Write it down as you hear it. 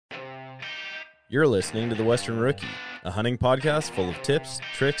You're listening to The Western Rookie, a hunting podcast full of tips,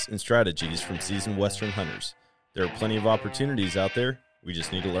 tricks, and strategies from seasoned Western hunters. There are plenty of opportunities out there. We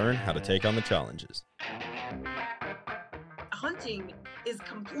just need to learn how to take on the challenges. Hunting is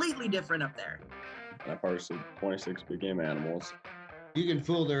completely different up there. I've harvested 26 big game animals. You can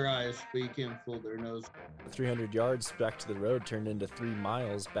fool their eyes, but you can't fool their nose. 300 yards back to the road turned into 3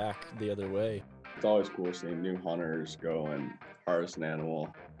 miles back the other way. It's always cool seeing new hunters go and harvest an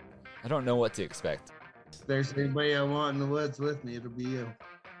animal. I don't know what to expect. If there's anybody I want in the woods with me, it'll be you.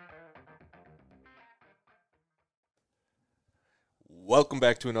 Welcome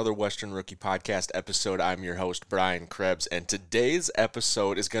back to another Western Rookie Podcast episode. I'm your host, Brian Krebs, and today's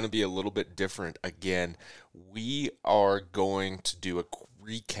episode is going to be a little bit different again. We are going to do a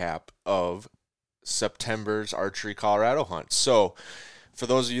recap of September's Archery Colorado hunt. So, for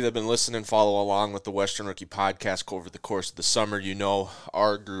those of you that have been listening, follow along with the Western Rookie Podcast over the course of the summer, you know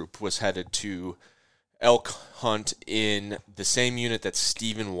our group was headed to elk hunt in the same unit that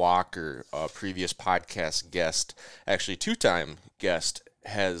Stephen Walker, a previous podcast guest, actually two-time guest,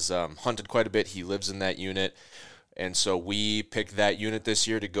 has hunted quite a bit. He lives in that unit, and so we picked that unit this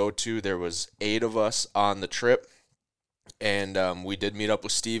year to go to. There was 8 of us on the trip, and we did meet up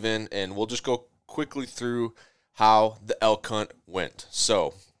with Stephen, and we'll just go quickly through how the elk hunt went.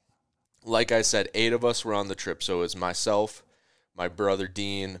 So, like I said, 8 of us were on the trip. So it was myself, my brother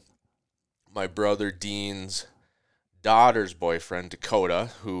Dean, my brother Dean's daughter's boyfriend, Dakota,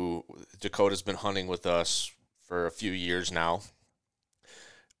 who Dakota's been hunting with us for a few years now.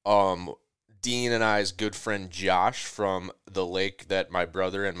 Dean and I's good friend Josh from the lake that my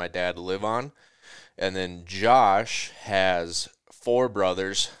brother and my dad live on. And then Josh has 4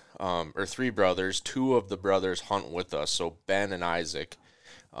 brothers, or 3 brothers. 2 of the brothers hunt with us, so Ben and Isaac.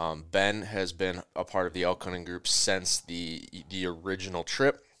 Ben has been a part of the elk hunting group since the original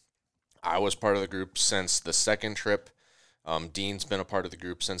trip. I was part of the group since the second trip. Dean's been a part of the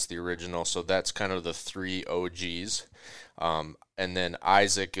group since the original, so that's kind of the 3 OGs. And then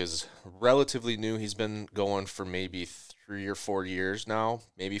Isaac is relatively new. He's been going for maybe 3 or 4 years now,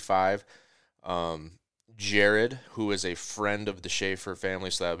 maybe 5. Jared, who is a friend of the Schaefer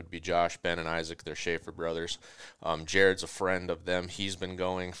family, so that would be Josh, Ben, and Isaac. They're Schaefer brothers. Jared's a friend of them. He's been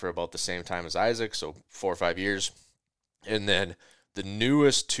going for about the same time as Isaac, so 4 or 5 years. And then the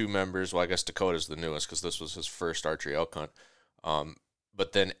newest 2 members, well, I guess Dakota's the newest because this was his first archery elk hunt.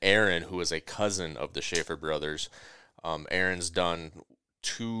 But then Aaron, who is a cousin of the Schaefer brothers. Aaron's done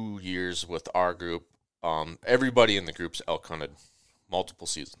 2 years with our group. Everybody in the group's elk hunted multiple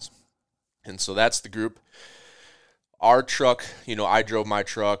seasons. And so that's the group. Our truck, I drove my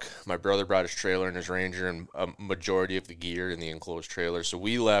truck. My brother brought his trailer and his Ranger and a majority of the gear in the enclosed trailer. So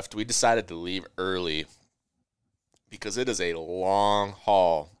we decided to leave early because it is a long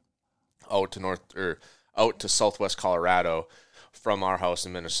haul out to southwest Colorado from our house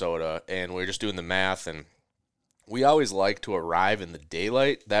in Minnesota. And we're just doing the math, and we always like to arrive in the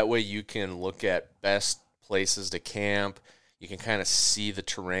daylight. That way you can look at best places to camp. You can kind of see the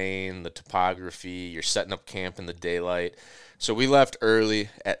terrain, the topography. You're setting up camp in the daylight. So we left early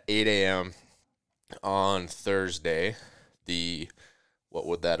at 8 a.m. on Thursday. What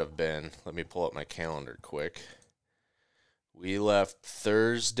would that have been? Let me pull up my calendar quick. We left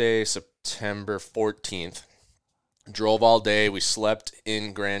Thursday, September 14th. Drove all day. We slept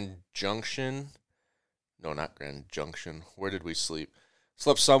in Grand Junction. No, not Grand Junction. Where did we sleep?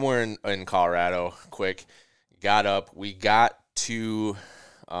 Slept somewhere in Colorado quick. Got up. We got to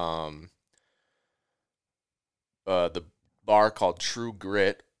the bar called True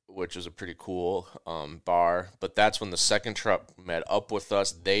Grit, which is a pretty cool bar. But that's when the second truck met up with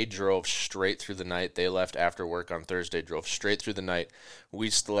us. They drove straight through the night. They left after work on Thursday, drove straight through the night. We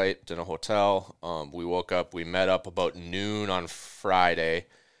slept in a hotel. We woke up. We met up about noon on Friday.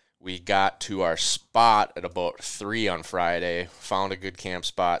 We got to our spot at about 3 on Friday. Found a good camp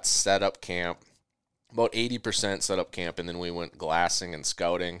spot. Set up camp. About 80% set up camp, and then we went glassing and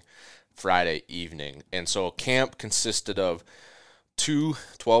scouting Friday evening. And so camp consisted of 2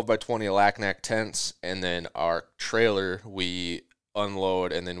 12-by-20 Alaknak tents, and then our trailer we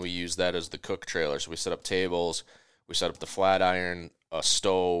unload, and then we use that as the cook trailer. So we set up tables, we set up the flat iron, a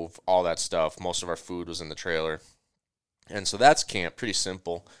stove, all that stuff. Most of our food was in the trailer. And so that's camp, pretty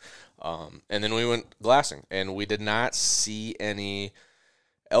simple. And then we went glassing, and we did not see any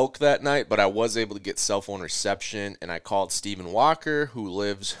elk that night, but I was able to get cell phone reception, and I called Stephen Walker, who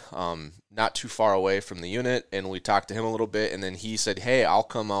lives not too far away from the unit, and we talked to him a little bit, and then he said, hey, I'll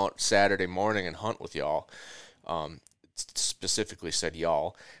come out Saturday morning and hunt with y'all. Specifically said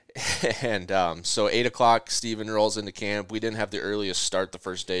y'all. And so 8 o'clock, Steven rolls into camp. We didn't have the earliest start the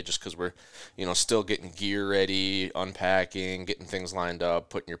first day just because we're, still getting gear ready, unpacking, getting things lined up,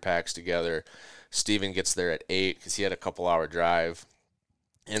 putting your packs together. Steven gets there at 8 because he had a couple-hour drive.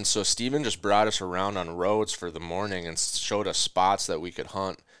 And so Steven just brought us around on roads for the morning and showed us spots that we could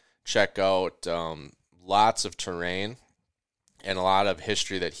hunt, check out, lots of terrain and a lot of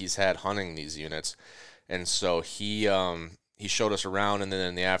history that he's had hunting these units. And so he showed us around, and then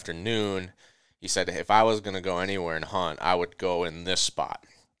in the afternoon, he said if I was going to go anywhere and hunt, I would go in this spot.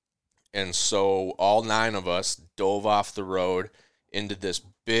 And so all 9 of us dove off the road into this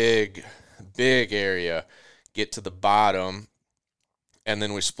big area, get to the bottom, and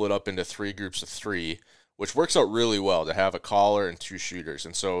then we split up into 3 groups of 3, which works out really well to have a caller and 2 shooters.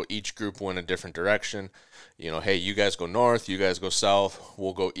 And so each group went a different direction. Hey, you guys go north, you guys go south,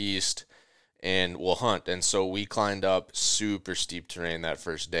 we'll go east, and we'll hunt. And so we climbed up super steep terrain that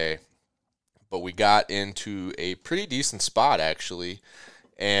first day. But we got into a pretty decent spot, actually,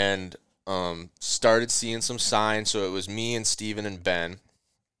 and started seeing some signs. So it was me and Steven and Ben,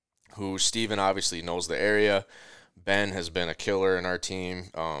 who Steven obviously knows the area. Ben has been a killer in our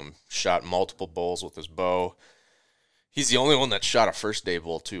team, shot multiple bulls with his bow. He's the only one that shot a first day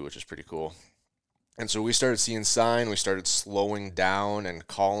bull too, which is pretty cool. And so we started seeing sign. We started slowing down and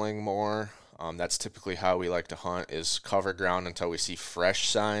calling more. That's typically how we like to hunt, is cover ground until we see fresh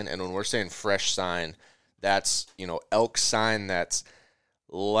sign. And when we're saying fresh sign, that's, elk sign that's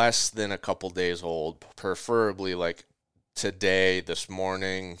less than a couple days old, preferably like today, this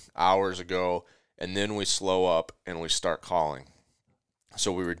morning, hours ago. And then we slow up and we start calling.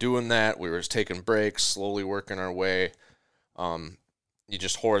 So we were doing that. We were taking breaks, slowly working our way. You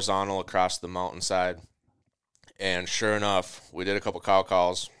just horizontal across the mountainside. And sure enough, we did a couple cow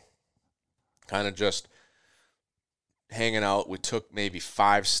calls, kind of just hanging out. We took maybe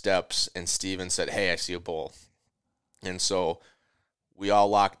 5 steps, and Steven said, hey, I see a bull. And so we all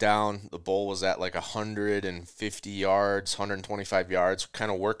locked down. The bull was at like 150 yards, 125 yards, kind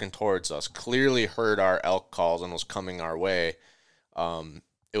of working towards us. Clearly heard our elk calls and was coming our way.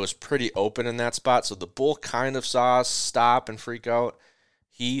 It was pretty open in that spot, so the bull kind of saw us stop and freak out.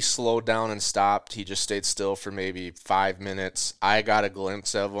 He slowed down and stopped. He just stayed still for maybe 5 minutes. I got a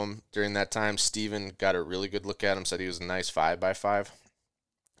glimpse of him during that time. Steven got a really good look at him, said he was a nice 5x5.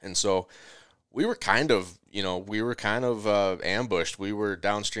 And so we were kind of ambushed. We were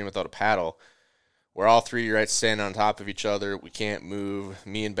downstream without a paddle. We're all 3 right standing on top of each other. We can't move.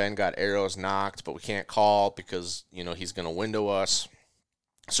 Me and Ben got arrows knocked, but we can't call because, he's going to window us.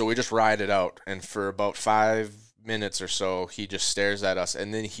 So we just ride it out. And for about 5 minutes or so, he just stares at us.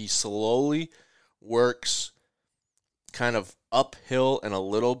 And then he slowly works kind of uphill and a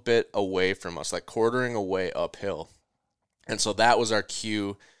little bit away from us, like quartering away uphill. And so that was our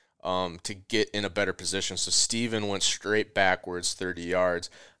cue to get in a better position. So Steven went straight backwards 30 yards.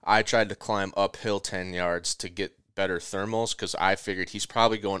 I tried to climb uphill 10 yards to get better thermals because I figured he's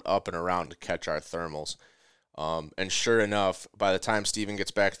probably going up and around to catch our thermals. And sure enough, by the time Steven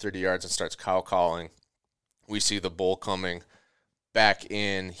gets back 30 yards and starts cow calling, we see the bull coming back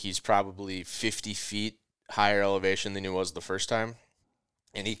in. He's probably 50 feet higher elevation than he was the first time.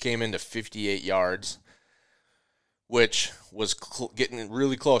 And he came into 58 yards, which was getting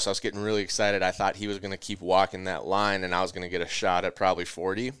really close. I was getting really excited. I thought he was going to keep walking that line, and I was going to get a shot at probably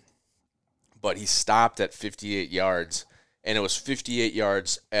 40. But he stopped at 58 yards, and it was 58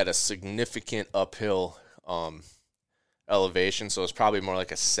 yards at a significant uphill elevation. So it was probably more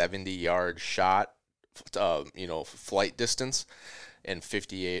like a 70-yard shot, flight distance, and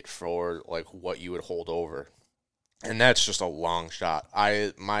 58 for like what you would hold over. And that's just a long shot.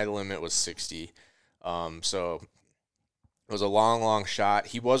 My limit was 60. So it was a long shot.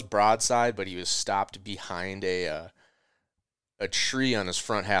 He was broadside, but he was stopped behind a tree on his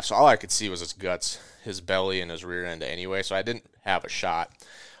front half. So all I could see was his guts, his belly, and his rear end anyway. So I didn't have a shot.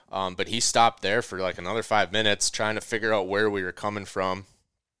 But he stopped there for like another 5 minutes trying to figure out where we were coming from.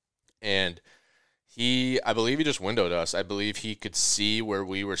 And I believe he just windowed us. I believe he could see where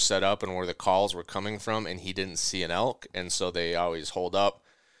we were set up and where the calls were coming from, and he didn't see an elk, and so they always hold up.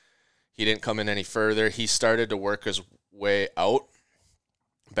 He didn't come in any further. He started to work his way out,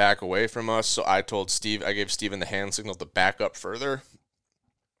 back away from us, so I gave Steven the hand signal to back up further,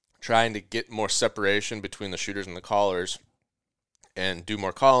 trying to get more separation between the shooters and the callers and do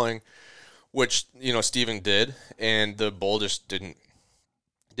more calling, which, Steven did, and the bull just didn't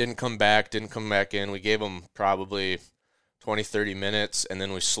come back in. We gave him probably 20, 30 minutes, and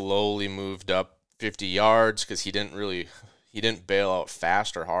then we slowly moved up 50 yards because he didn't bail out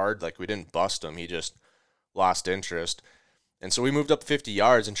fast or hard. Like, we didn't bust him. He just lost interest. And so we moved up 50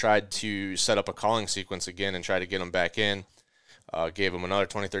 yards and tried to set up a calling sequence again and try to get them back in. Gave them another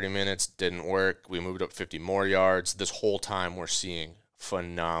 20, 30 minutes. Didn't work. We moved up 50 more yards. This whole time we're seeing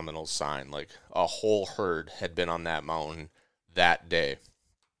phenomenal sign. Like a whole herd had been on that mountain that day.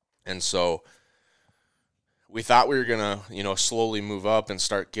 And so we thought we were going to, slowly move up and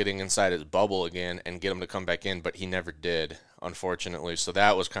start getting inside his bubble again and get him to come back in, but he never did, unfortunately. So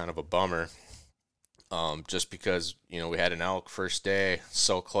that was kind of a bummer. Just because, we had an elk first day,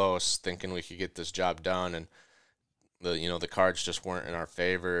 so close, thinking we could get this job done, and the cards just weren't in our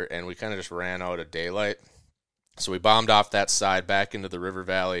favor, and we kind of just ran out of daylight. So we bombed off that side back into the river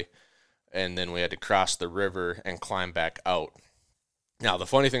valley, and then we had to cross the river and climb back out. Now, the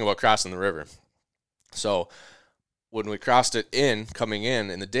funny thing about crossing the river, so when we crossed it coming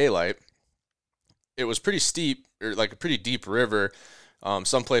in the daylight, it was pretty steep, or like a pretty deep river.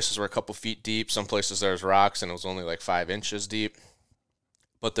 Some places were a couple feet deep. Some places there was rocks, and it was only like 5 inches deep.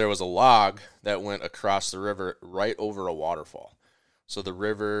 But there was a log that went across the river right over a waterfall. So the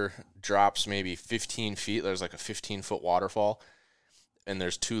river drops maybe 15 feet. There's like a 15-foot waterfall, and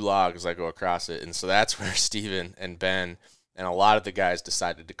there's 2 logs that go across it. And so that's where Steven and Ben and a lot of the guys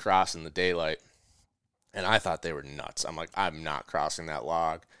decided to cross in the daylight. And I thought they were nuts. I'm like, I'm not crossing that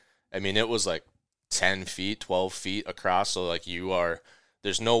log. I mean, it was like 10 feet, 12 feet across. So like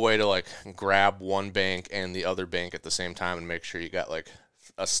there's no way to like grab one bank and the other bank at the same time and make sure you got like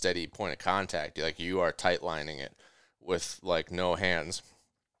a steady point of contact. Like you are tight lining it with like no hands.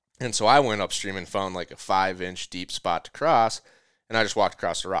 And so I went upstream and found like a 5-inch deep spot to cross, and I just walked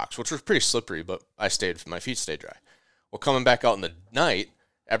across the rocks, which was pretty slippery, but my feet stayed dry. Well, coming back out in the night,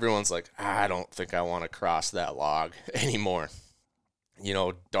 everyone's like, I don't think I want to cross that log anymore.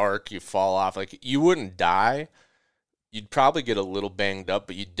 Dark, you fall off. Like, you wouldn't die. You'd probably get a little banged up,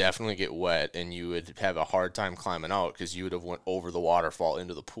 but you'd definitely get wet, and you would have a hard time climbing out because you would have went over the waterfall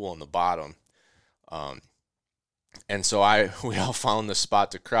into the pool on the bottom. And so we all found this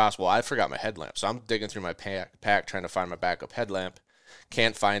spot to cross. Well, I forgot my headlamp, so I'm digging through my pack trying to find my backup headlamp.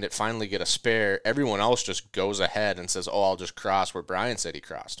 Can't find it, finally get a spare. Everyone else just goes ahead and says, I'll just cross where Brian said he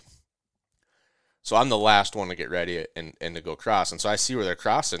crossed. So I'm the last one to get ready and to go cross. And so I see where they're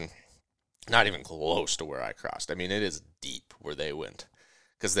crossing, not even close to where I crossed. I mean, it is deep where they went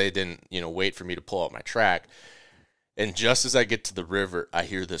because they didn't, wait for me to pull out my track. And just as I get to the river, I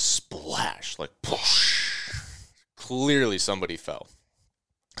hear this splash, like, poosh. Clearly somebody fell.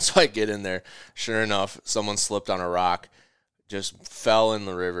 So I get in there. Sure enough, someone slipped on a rock, just fell in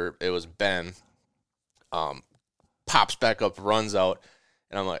the river. It was Ben. Pops back up, runs out.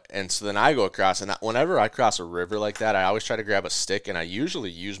 And I'm like, and so then I go across, and whenever I cross a river like that, I always try to grab a stick, and I usually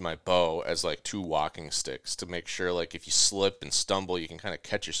use my bow as like 2 walking sticks to make sure, like, if you slip and stumble, you can kind of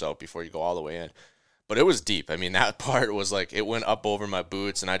catch yourself before you go all the way in. But it was deep. I mean, that part was like, it went up over my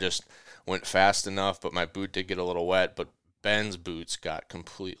boots, and I just went fast enough, but my boot did get a little wet. But Ben's boots got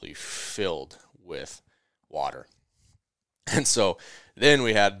completely filled with water. And so then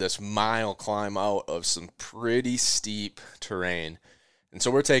we had this mile climb out of some pretty steep terrain. And so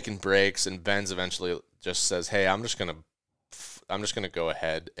we're taking breaks, and Ben's eventually just says, hey, I'm just gonna go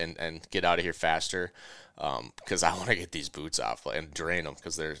ahead and get out of here faster because I want to get these boots off and drain them,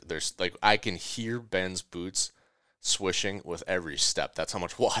 because there's like, I can hear Ben's boots swishing with every step. That's how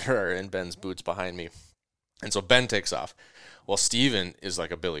much water are in Ben's boots behind me. And so Ben takes off. Well, Steven is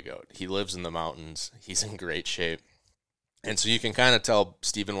like a billy goat. He lives in the mountains. He's in great shape. And so you can kind of tell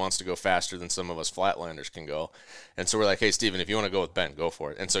Steven wants to go faster than some of us flatlanders can go. And so we're like, hey, Steven, if you want to go with Ben, go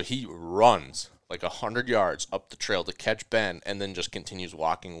for it. And so he runs like 100 yards up the trail to catch Ben, and then just continues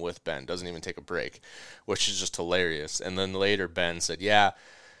walking with Ben. Doesn't even take a break, which is just hilarious. And then later Ben said, yeah,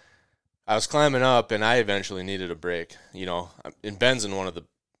 I was climbing up, and I eventually needed a break. And Ben's in one of the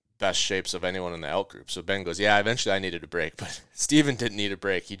best shapes of anyone in the elk group. So Ben goes, yeah, eventually I needed a break. But Steven didn't need a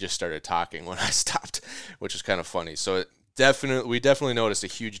break. He just started talking when I stopped, which is kind of funny. So we definitely noticed a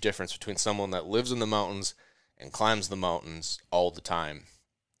huge difference between someone that lives in the mountains and climbs the mountains all the time,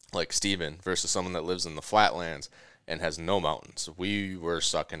 like Steven, versus someone that lives in the flatlands and has no mountains. We were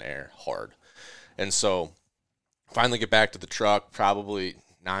sucking air hard. And so finally get back to the truck, probably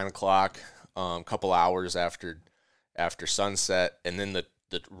 9 o'clock, a couple hours after sunset. And then the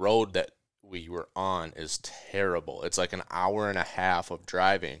road that we were on is terrible. It's like an hour and a half of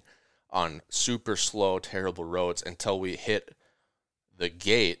driving on super slow, terrible roads until we hit the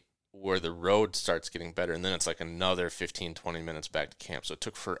gate where the road starts getting better. And then it's like another 15, 20 minutes back to camp. So it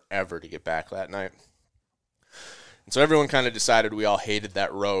took forever to get back that night. And so everyone kind of decided we all hated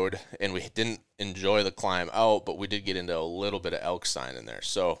that road, and we didn't enjoy the climb out, but we did get into a little bit of elk sign in there.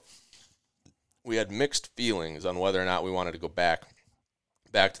 So we had mixed feelings on whether or not we wanted to go back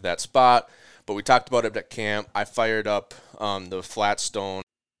to that spot, but we talked about it at camp. I fired up the flat stone.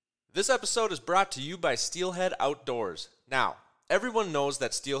 This episode is brought to you by Steelhead Outdoors. Now, everyone knows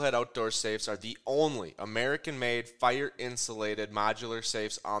that Steelhead Outdoor safes are the only American-made, fire-insulated modular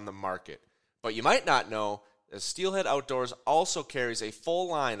safes on the market. But you might not know that Steelhead Outdoors also carries a full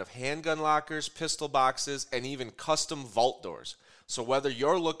line of handgun lockers, pistol boxes, and even custom vault doors. So whether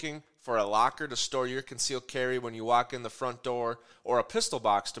you're looking for a locker to store your concealed carry when you walk in the front door, or a pistol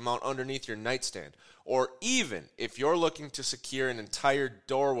box to mount underneath your nightstand, or even if you're looking to secure an entire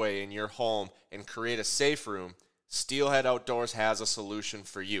doorway in your home and create a safe room, Steelhead Outdoors has a solution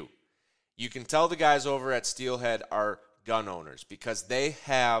for you. You can tell the guys over at Steelhead are gun owners because they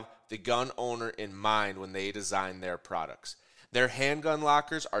have the gun owner in mind when they design their products. Their handgun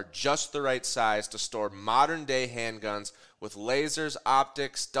lockers are just the right size to store modern-day handguns with lasers,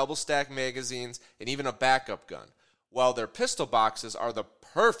 optics, double-stack magazines, and even a backup gun, while their pistol boxes are the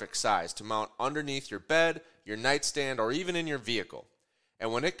perfect size to mount underneath your bed, your nightstand, or even in your vehicle.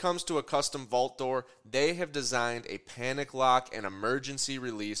 And when it comes to a custom vault door, they have designed a panic lock and emergency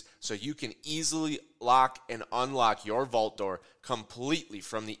release so you can easily lock and unlock your vault door completely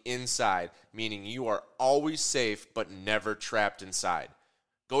from the inside, meaning you are always safe but never trapped inside.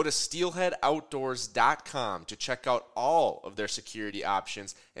 Go to steelheadoutdoors.com to check out all of their security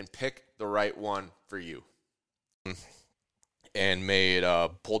options and pick the right one for you. And made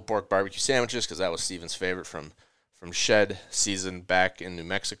pulled pork barbecue sandwiches because that was Steven's favorite from shed season back in New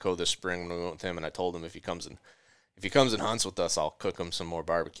Mexico this spring when we went with him, and I told him if he comes and hunts with us, I'll cook him some more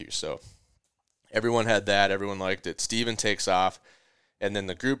barbecue. So everyone had that, everyone liked it. Steven takes off, and then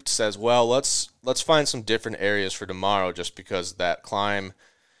the group says, well, let's find some different areas for tomorrow just because that climb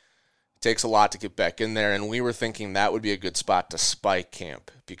takes a lot to get back in there. And we were thinking that would be a good spot to spike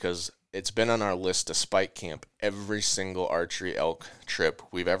camp because it's been on our list to spike camp every single archery elk trip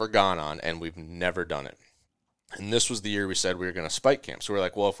we've ever gone on, and we've never done it. And this was the year we said we were going to spike camp. So we're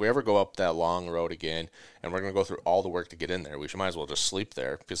like, well, if we ever go up that long road again and we're going to go through all the work to get in there, we might as well just sleep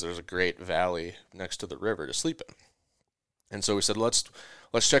there because there's a great valley next to the river to sleep in. And so we said, let's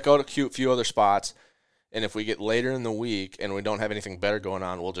check out a few other spots. And if we get later in the week and we don't have anything better going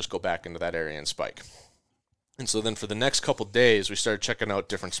on, we'll just go back into that area and spike. And so then for the next couple days, we started checking out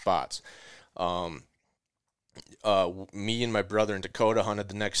different spots. Me and my brother in Dakota hunted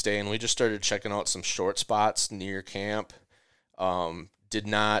the next day, and we just started checking out some short spots near camp. Did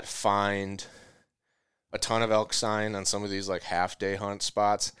not find a ton of elk sign on some of these like half-day hunt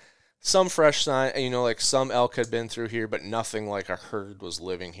spots. Some fresh sign, like some elk had been through here, but nothing like a herd was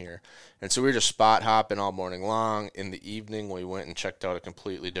living here. And so we were just spot hopping all morning long. In the evening, we went and checked out a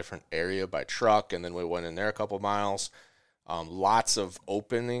completely different area by truck, and then we went in there a couple miles. Lots of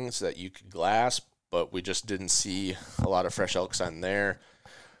openings that you could glass, but we just didn't see a lot of fresh elk sign there.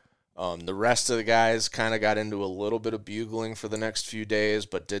 The rest of the guys kind of got into a little bit of bugling for the next few days,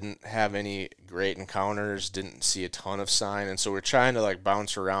 but didn't have any great encounters, didn't see a ton of sign. And so we're trying to like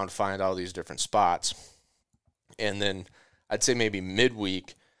bounce around, find all these different spots. And then I'd say maybe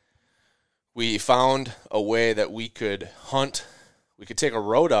midweek, we found a way that we could hunt. We could take a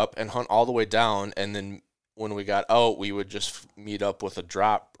road up and hunt all the way down. And then when we got out, we would just meet up with a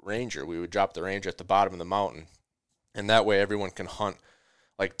drop ranger. We would drop the ranger at the bottom of the mountain. And that way everyone can hunt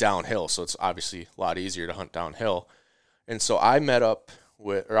like downhill, so it's obviously a lot easier to hunt downhill. And so I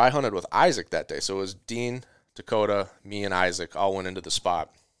hunted with Isaac that day. So it was Dean, Dakota, me, and Isaac all went into the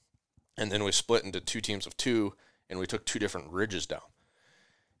spot. And then we split into two teams of two, and we took two different ridges down.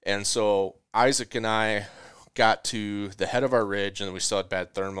 And so Isaac and I got to the head of our ridge, and we still had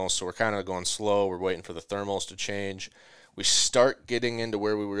bad thermals, so we're kind of going slow. We're waiting for the thermals to change. We start getting into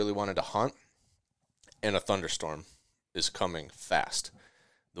where we really wanted to hunt, and a thunderstorm is coming fast.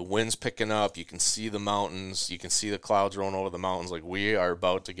 The wind's picking up. You can see the mountains. You can see the clouds rolling over the mountains. Like we are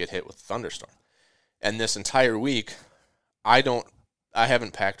about to get hit with a thunderstorm. And this entire week, I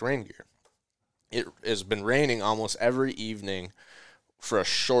haven't packed rain gear. It has been raining almost every evening for a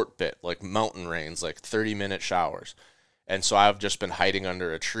short bit, like mountain rains, like 30-minute showers. And so I've just been hiding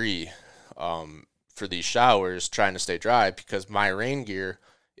under a tree for these showers, trying to stay dry because my rain gear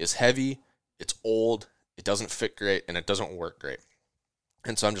is heavy, it's old, it doesn't fit great, and it doesn't work great.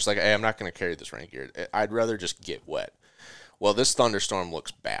 And so I'm just like, hey, I'm not going to carry this rain gear. I'd rather just get wet. Well, this thunderstorm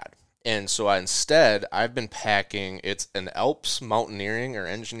looks bad. And so I've been packing, it's an Alps Mountaineering or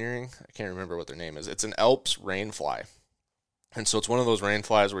Engineering. I can't remember what their name is. It's an Alps rainfly. And so it's one of those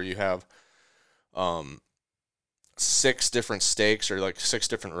rainflies where you have 6 different stakes or like 6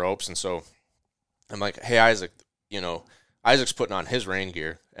 different ropes. And so I'm like, hey, Isaac, Isaac's putting on his rain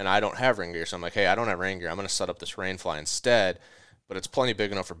gear, and I don't have rain gear. So I'm like, hey, I don't have rain gear. I'm going to set up this rain fly instead, but it's plenty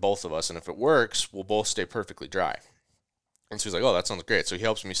big enough for both of us. And if it works, we'll both stay perfectly dry. And so he's like, oh, that sounds great. So he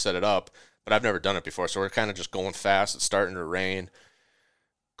helps me set it up, but I've never done it before. So we're kind of just going fast. It's starting to rain,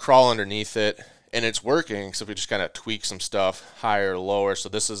 crawl underneath it, and it's working. So we just kind of tweak some stuff higher or lower. So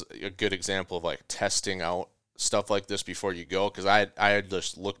this is a good example of like testing out stuff like this before you go. Cause I had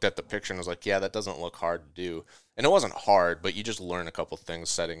just looked at the picture and was like, yeah, that doesn't look hard to do. And it wasn't hard, but you just learn a couple things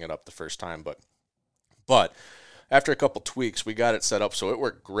setting it up the first time. But after a couple tweaks, we got it set up. So it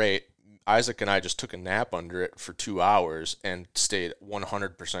worked great. Isaac and I just took a nap under it for 2 hours and stayed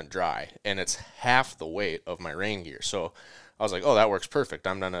 100% dry. And it's half the weight of my rain gear. So I was like, oh, that works perfect.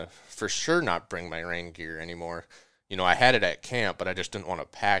 I'm going to for sure not bring my rain gear anymore. You know, I had it at camp, but I just didn't want to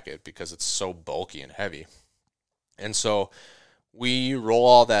pack it because it's so bulky and heavy. And so we roll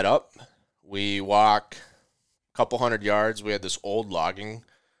all that up. We walk a couple hundred yards. We had this old logging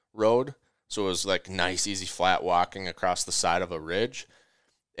road. So it was like nice, easy, flat walking across the side of a ridge.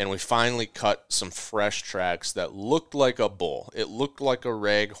 And we finally cut some fresh tracks that looked like a bull. It looked like a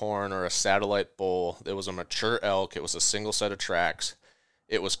raghorn or a satellite bull. It was a mature elk. It was a single set of tracks.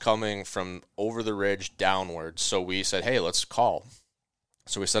 It was coming from over the ridge downwards. So we said, hey, let's call.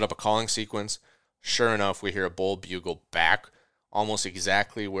 So we set up a calling sequence. Sure enough, we hear a bull bugle back almost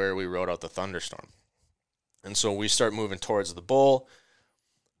exactly where we rode out the thunderstorm. And so we start moving towards the bull.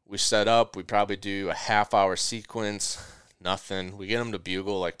 We set up. We probably do a half-hour sequence. Nothing. We get him to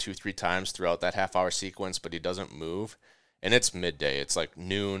bugle like 2-3 times throughout that half-hour sequence, but he doesn't move. And it's midday. It's like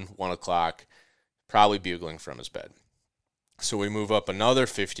noon, 1 o'clock, probably bugling from his bed. So we move up another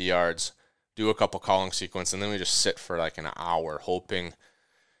 50 yards, do a couple calling sequence, and then we just sit for like an hour, hoping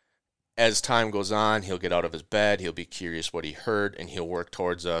as time goes on, he'll get out of his bed, he'll be curious what he heard, and he'll work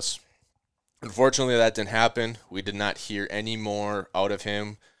towards us. Unfortunately, that didn't happen. We did not hear any more out of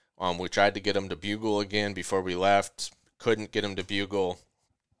him. We tried to get him to bugle again before we left. Couldn't get him to bugle.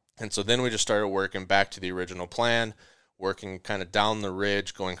 And so then we just started working back to the original plan, working kind of down the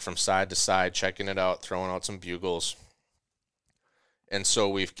ridge, going from side to side, checking it out, throwing out some bugles. And so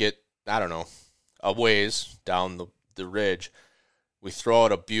we get, I don't know, a ways down the ridge. We throw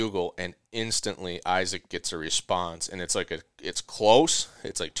out a bugle, and instantly Isaac gets a response. And it's like it's close.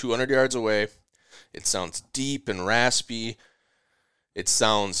 It's like 200 yards away. It sounds deep and raspy. It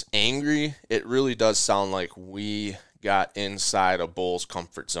sounds angry. It really does sound like we got inside a bull's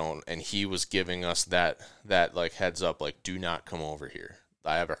comfort zone, and he was giving us that like heads up, like, do not come over here.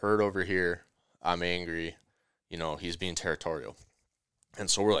 I have a herd over here. I'm angry. You know, he's being territorial. And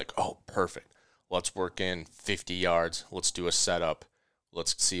so we're like, oh, perfect. Let's work in 50 yards. Let's do a setup.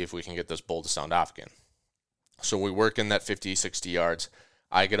 Let's see if we can get this bull to sound off again. So we work in that 50, 60 yards.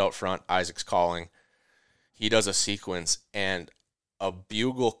 I get out front. Isaac's calling. He does a sequence, and a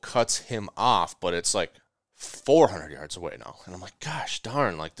bugle cuts him off, but it's like 400 yards away now. And I'm like, gosh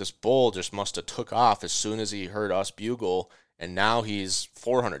darn, like this bull just must have took off as soon as he heard us bugle, and now he's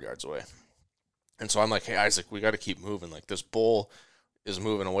 400 yards away. And so I'm like, hey, Isaac, we got to keep moving. Like this bull is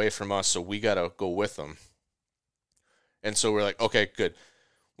moving away from us, so we got to go with him. And so we're like, okay, good.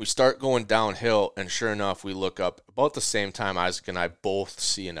 We start going downhill, and sure enough, we look up. About the same time, Isaac and I both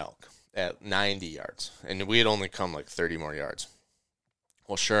see an elk at 90 yards. And we had only come like 30 more yards.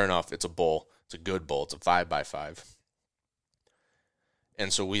 Well, sure enough, it's a bull. It's a good bull. It's a 5x5.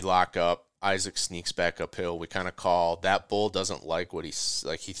 And so we lock up. Isaac sneaks back uphill. We kind of call. That bull doesn't like what he's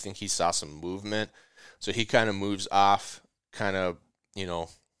like. He thinks he saw some movement. So he kind of moves off, kind of, you know,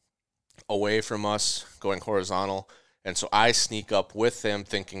 away from us, going horizontal. And so I sneak up with him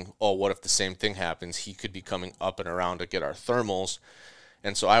thinking, oh, what if the same thing happens? He could be coming up and around to get our thermals.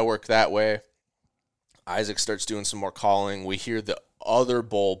 And so I work that way. Isaac starts doing some more calling. We hear the other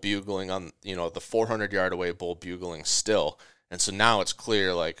bull bugling on, you know, the 400-yard away bull bugling still. And so now it's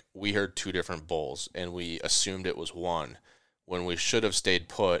clear, like, we heard two different bulls, and we assumed it was one when we should have stayed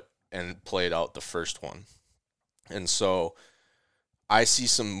put and played out the first one. And so I see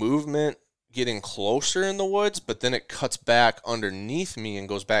some movement getting closer in the woods, but then it cuts back underneath me and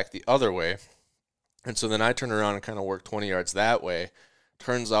goes back the other way. And so then I turn around and kind of work 20 yards that way.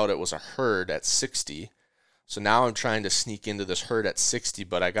 Turns out it was a herd at 60. So now I'm trying to sneak into this herd at 60,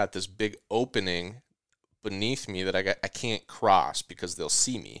 but I got this big opening beneath me that I can't cross because they'll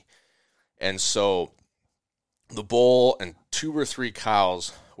see me. And so the bull and 2 or 3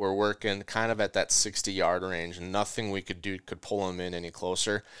 cows were working kind of at that 60-yard range. Nothing we could do could pull them in any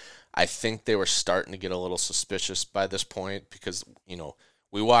closer. I think they were starting to get a little suspicious by this point because, you know,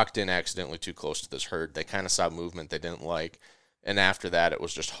 we walked in accidentally too close to this herd. They kind of saw movement they didn't like. And after that, it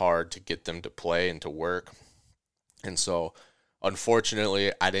was just hard to get them to play and to work. And so,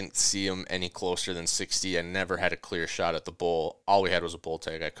 unfortunately, I didn't see him any closer than 60. I never had a clear shot at the bull. All we had was a bull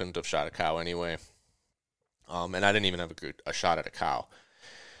tag. I couldn't have shot a cow anyway. And I didn't even have a shot at a cow.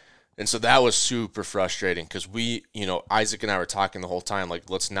 And so that was super frustrating because Isaac and I were talking the whole time, like,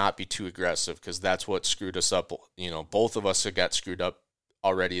 let's not be too aggressive because that's what screwed us up. Both of us had got screwed up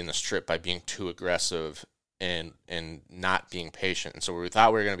already in this trip by being too aggressive and not being patient. And so we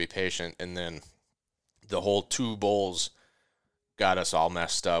thought we were going to be patient, and then the whole 2 bulls got us all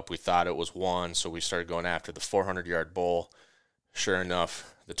messed up. We thought it was one, so we started going after the 400-yard bull. Sure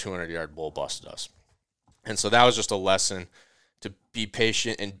enough, the 200-yard bull busted us. And so that was just a lesson to be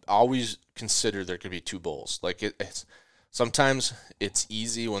patient and always consider there could be 2 bulls. Like sometimes it's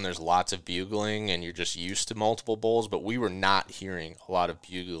easy when there's lots of bugling and you're just used to multiple bulls, but we were not hearing a lot of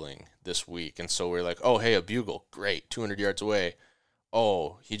bugling this week. And so we're like, oh, hey, a bugle, great, 200 yards away.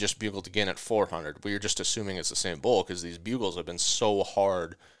 Oh, he just bugled again at 400. We were just assuming it's the same bull because these bugles have been so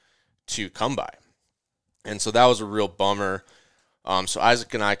hard to come by. And so that was a real bummer. So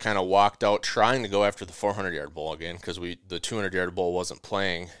Isaac and I kind of walked out trying to go after the 400-yard bull again because the 200-yard bull wasn't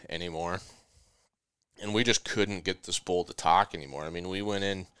playing anymore. And we just couldn't get this bull to talk anymore. I mean, we went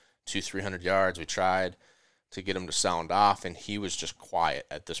in 200-300 yards. We tried to get him to sound off, and he was just quiet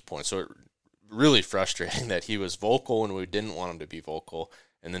at this point. So it really frustrating that he was vocal when we didn't want him to be vocal.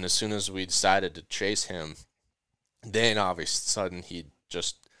 And then as soon as we decided to chase him, then all of a sudden he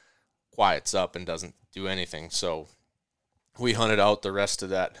just quiets up and doesn't do anything. So we hunted out the rest of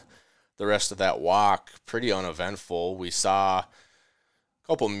that walk pretty uneventful. We saw a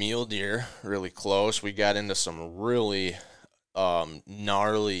couple mule deer really close. We got into some really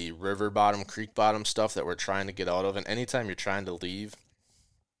gnarly river bottom, creek bottom stuff that we're trying to get out of. And anytime you're trying to leave,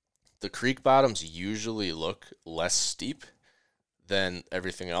 the creek bottoms usually look less steep than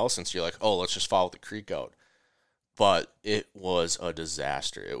everything else. And so you're like, oh, let's just follow the creek out. But it was a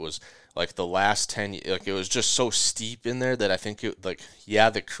disaster. It was like the last 10, like it was just so steep in there that I think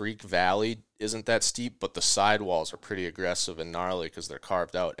the creek valley isn't that steep, but the sidewalls are pretty aggressive and gnarly because they're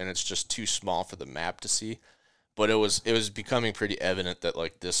carved out, and it's just too small for the map to see. But it was becoming pretty evident that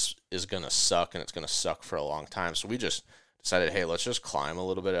like this is going to suck, and it's going to suck for a long time. So we just decided, hey, let's just climb a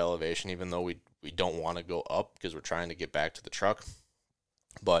little bit of elevation, even though we don't want to go up because we're trying to get back to the truck.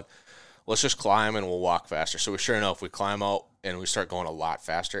 But let's just climb and we'll walk faster. So sure enough, we climb out and we start going a lot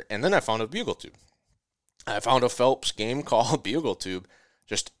faster. And then I found a bugle tube. I found a Phelps game call bugle tube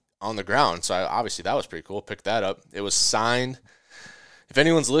just on the ground. So obviously that was pretty cool. Picked that up. It was signed. If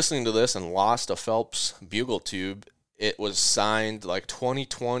anyone's listening to this and lost a Phelps bugle tube, it was signed like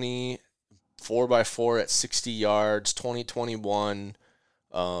 2020 4x4 at 60 yards, 2021,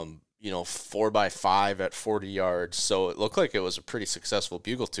 4x5 at 40 yards. So it looked like it was a pretty successful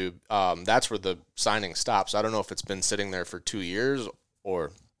bugle tube. That's where the signing stops. I don't know if it's been sitting there for 2 years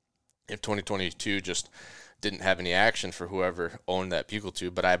or if 2022 just didn't have any action for whoever owned that bugle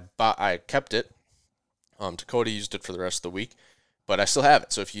tube. But I kept it. Dakota used it for the rest of the week, but I still have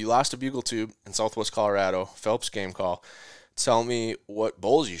it. So if you lost a bugle tube in Southwest Colorado, Phelps game call, tell me what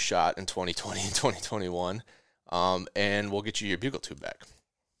bulls you shot in 2020 and 2021, and we'll get you your bugle tube back.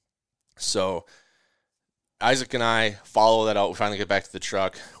 So Isaac and I follow that out. We finally get back to the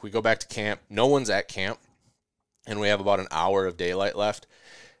truck. We go back to camp. No one's at camp, and we have about an hour of daylight left.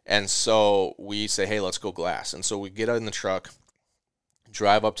 And so we say, hey, let's go glass. And so we get out in the truck,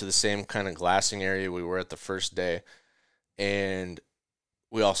 drive up to the same kind of glassing area we were at the first day, and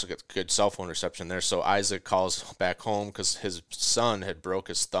we also get good cell phone reception there. So Isaac calls back home because his son had broke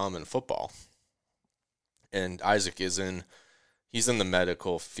his thumb in football. And Isaac he's in the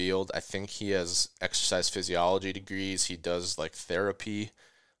medical field. I think he has exercise physiology degrees. He does like therapy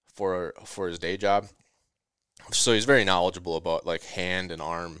for his day job. So he's very knowledgeable about like hand and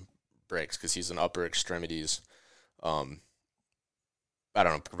arm breaks because he's an upper extremities,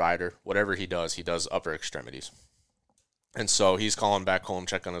 provider. Whatever he does upper extremities. And so he's calling back home,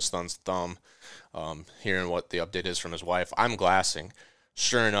 checking his son's thumb, hearing what the update is from his wife. I'm glassing.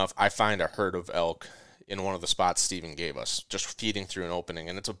 Sure enough, I find a herd of elk in one of the spots Steven gave us, just feeding through an opening.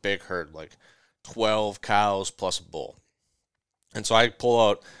 And it's a big herd, like 12 cows plus a bull. And so I pull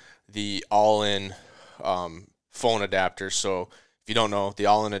out the all-in phone adapter. So if you don't know, the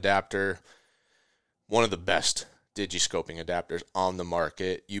all-in adapter, one of the best digiscoping adapters on the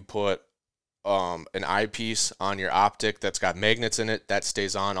market. You put an eyepiece on your optic that's got magnets in it that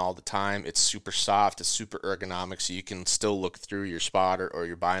stays on all the time. It's super soft, it's super ergonomic, so you can still look through your spotter or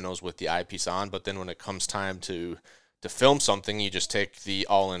your binos with the eyepiece on. But then when it comes time to film something, you just take the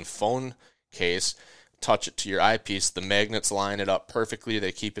all-in phone case, touch it to your eyepiece. The magnets line it up perfectly.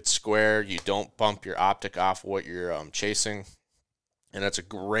 They keep it square. You don't bump your optic off what you're chasing. And that's a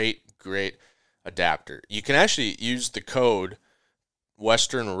great adapter. You can actually use the code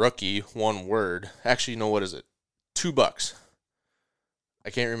Western Rookie, one word. Actually, what is it? $2. I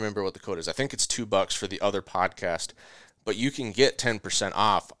can't remember what the code is. I think it's $2 for the other podcast. But you can get 10%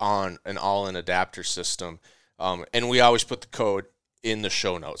 off on an all-in adapter system. And we always put the code in the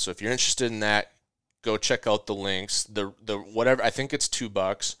show notes. So if you're interested in that, go check out the links. The whatever, I think it's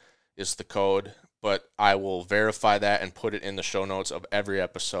 $2 is the code, but I will verify that and put it in the show notes of every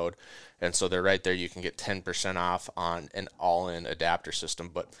episode. And so they're right there. You can get 10% off on an all-in adapter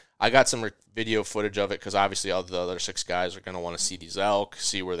system. But I got some video footage of it because obviously all the other 6 guys are going to want to see these elk,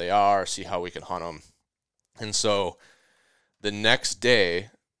 see where they are, see how we can hunt them. And so the next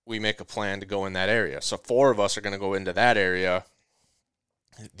day, we make a plan to go in that area. So 4 of us are going to go into that area.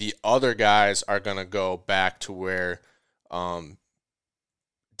 The other guys are going to go back to where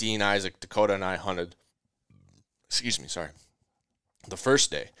Dean, Isaac, Dakota, and I hunted, the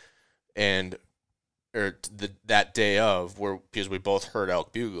first day. And that day of, because we both heard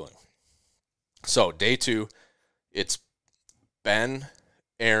elk bugling. So day 2, it's Ben,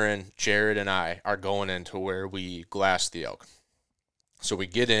 Aaron, Jared, and I are going into where we glass the elk. So we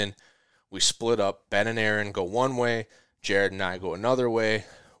get in, we split up. Ben and Aaron go one way, Jared and I go another way.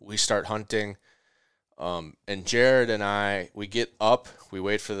 We start hunting. And Jared and I, we get up, we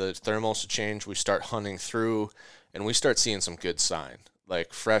wait for the thermals to change, we start hunting through, and we start seeing some good sign,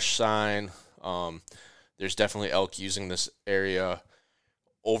 like fresh sign. There's definitely elk using this area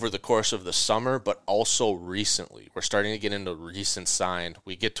over the course of the summer, but also recently. We're starting to get into recent sign.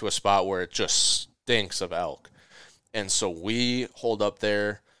 We get to a spot where it just stinks of elk. And so we hold up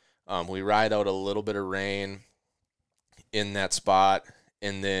there. We ride out a little bit of rain in that spot.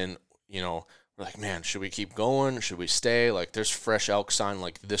 And then, we're like, man, should we keep going? Should we stay? Like, there's fresh elk sign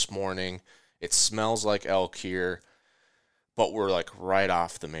like this morning. It smells like elk here. But we're like right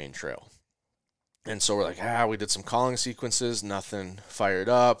off the main trail. And so we're like, we did some calling sequences. Nothing fired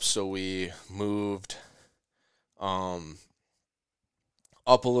up. So we moved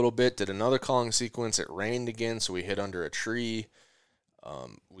up a little bit, did another calling sequence. It rained again, so we hid under a tree.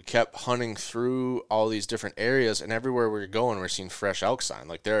 We kept hunting through all these different areas, and everywhere we were going, we're seeing fresh elk sign.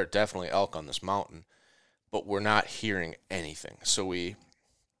 Like, there are definitely elk on this mountain, but we're not hearing anything. So we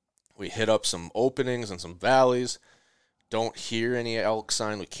hit up some openings and some valleys. Don't hear any elk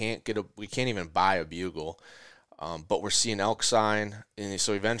sign. We can't even buy a bugle. But we're seeing elk sign, and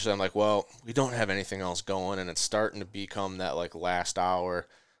so eventually I'm like, well, we don't have anything else going, and it's starting to become that like last hour.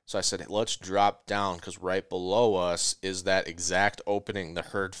 So I said, let's drop down, because right below us is that exact opening the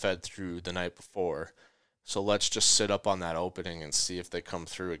herd fed through the night before. So let's just sit up on that opening and see if they come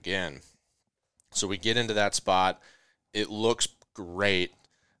through again. So we get into that spot. It looks great.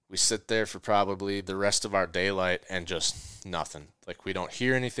 We sit there for probably the rest of our daylight and just nothing. Like, we don't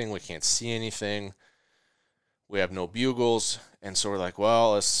hear anything. We can't see anything. We have no bugles, and so we're like,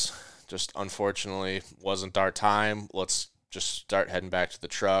 well, it's just unfortunately wasn't our time. Let's just start heading back to the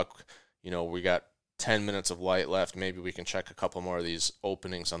truck. We got 10 minutes of light left. Maybe we can check a couple more of these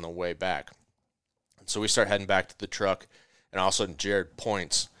openings on the way back. And so we start heading back to the truck, and all of a sudden Jared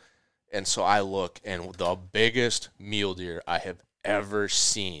points, and so I look, and the biggest mule deer I have ever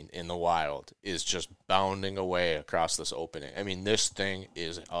seen in the wild is just bounding away across this opening. I mean, this thing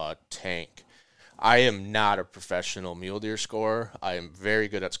is a tank. I am not a professional mule deer scorer. I am very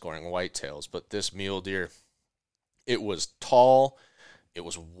good at scoring whitetails, but this mule deer, it was tall, it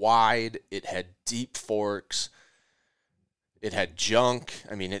was wide, it had deep forks, it had junk.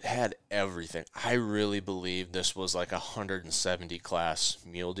 I mean, it had everything. I really believe this was like a 170 class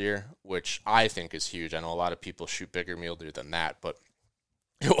mule deer, which I think is huge. I know a lot of people shoot bigger mule deer than that, but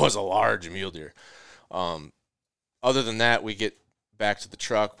it was a large mule deer. Other than that, we get back to the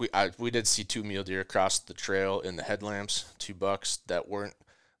truck. We did see 2 mule deer across the trail in the headlamps, 2 bucks that weren't,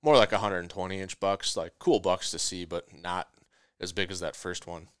 more like 120-inch bucks, like cool bucks to see, but not as big as that first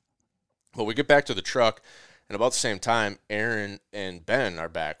one. But we get back to the truck, and about the same time, Aaron and Ben are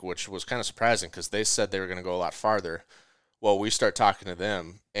back, which was kind of surprising because they said they were going to go a lot farther. Well, we start talking to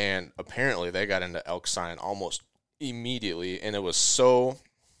them, and apparently they got into elk sign almost immediately, and it was so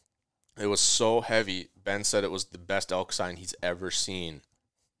heavy. Ben said it was the best elk sign he's ever seen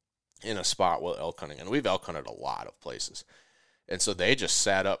in a spot while elk hunting. And we've elk hunted a lot of places. And so they just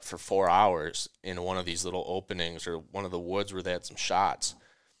sat up for 4 hours in one of these little openings or one of the woods where they had some shots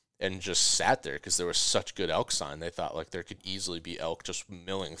and just sat there because there was such good elk sign. They thought like there could easily be elk just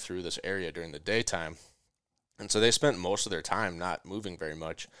milling through this area during the daytime. And so they spent most of their time not moving very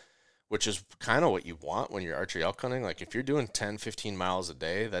much. which is kind of what you want when you're archery elk hunting. Like if you're doing 10, 15 miles a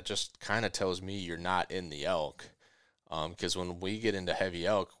day, that just kind of tells me you're not in the elk. Because when we get into heavy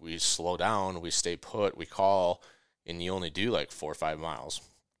elk, we slow down, we stay put, we call, and you only do like 4 or 5 miles.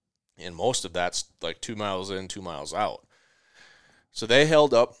 And most of that's like 2 miles in, 2 miles out. So they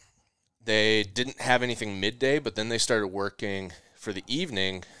held up. They didn't have anything midday, but then they started working for the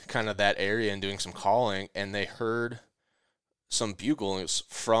evening, kind of that area, and doing some calling, and they heard some bugles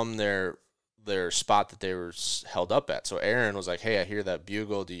from their spot that they were held up at. So Aaron was like, hey, I hear that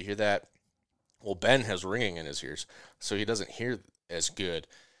bugle. Do you hear that? Well, Ben has ringing in his ears, so he doesn't hear as good.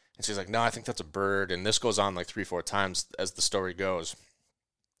 And so he's like, no, I think that's a bird. And this goes on like 3-4 times as the story goes.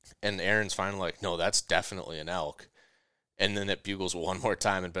 And Aaron's finally like, no, that's definitely an elk. And then it bugles one more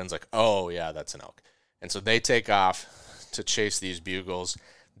time, and Ben's like, oh, yeah, that's an elk. And so they take off to chase these bugles.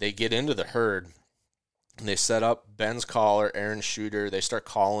 They get into the herd. And they set up Ben's caller, Aaron's shooter. They start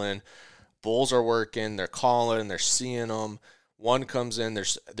calling. Bulls are working. They're calling. They're seeing them. One comes in.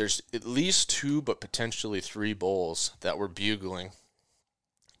 There's at least 2, but potentially 3 bulls that were bugling.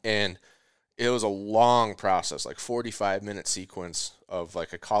 And it was a long process, like 45-minute sequence of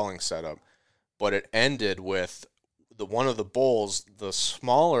like a calling setup. But it ended with one of the bulls, the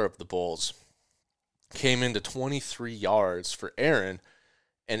smaller of the bulls, came into 23 yards for Aaron.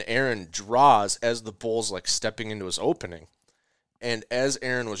 And Aaron draws as the bull's like stepping into his opening. And as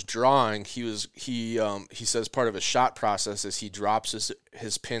Aaron was drawing, he says part of his shot process is he drops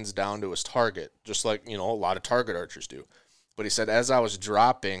his pins down to his target, just like, a lot of target archers do. But he said, as I was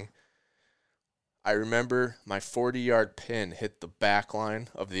dropping, I remember my 40-yard pin hit the back line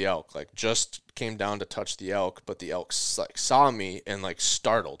of the elk, like just came down to touch the elk, but the elk like saw me and like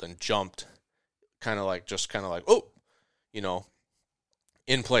startled and jumped, kind of like, oh,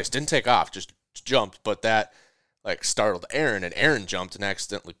 in place, didn't take off, just jumped, but that like startled Aaron, and Aaron jumped and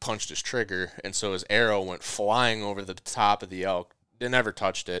accidentally punched his trigger, and so his arrow went flying over the top of the elk, never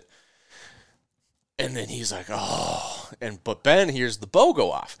touched it, and then he's like, oh, but Ben hears the bow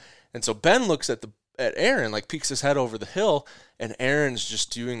go off, and so Ben looks at Aaron, like peeks his head over the hill, and Aaron's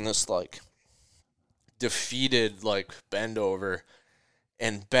just doing this like defeated like bend over,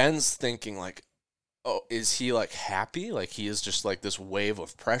 and Ben's thinking like, oh, is he like happy? Like he is just like this wave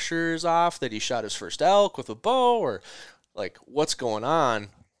of pressure is off that he shot his first elk with a bow, or like what's going on?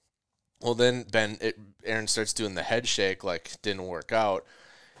 Well, then Aaron starts doing the head shake, like didn't work out.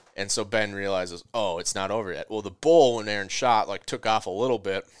 And so Ben realizes, oh, it's not over yet. Well, the bull, when Aaron shot, like took off a little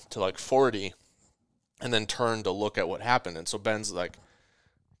bit to like 40 and then turned to look at what happened. And so Ben's like,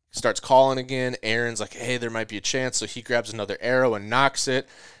 starts calling again. Aaron's like, hey, there might be a chance. So he grabs another arrow and knocks it.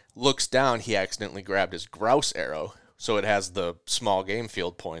 Looks down, he accidentally grabbed his grouse arrow, so it has the small game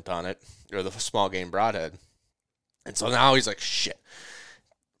field point on it, or the small game broadhead. And so now he's like, shit.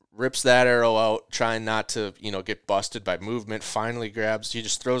 Rips that arrow out, trying not to, get busted by movement. He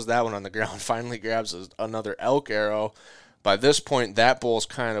just throws that one on the ground, finally grabs another elk arrow. By this point, that bull's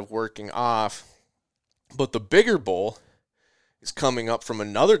kind of working off, but the bigger bull is coming up from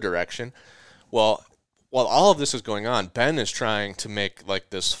another direction. Well, while all of this is going on, Ben is trying to make like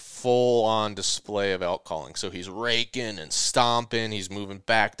this full-on display of elk calling. So he's raking and stomping. He's moving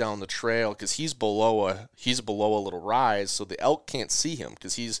back down the trail because he's below a little rise, so the elk can't see him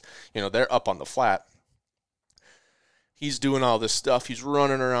because he's, they're up on the flat. He's doing all this stuff. He's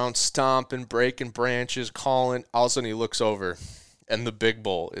running around, stomping, breaking branches, calling. All of a sudden he looks over, and the big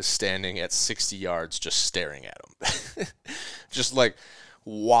bull is standing at 60 yards just staring at him. Just like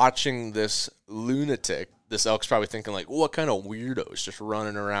watching this lunatic. This elk's probably thinking like, what kind of weirdo is just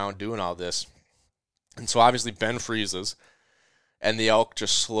running around doing all this? And so obviously Ben freezes, and the elk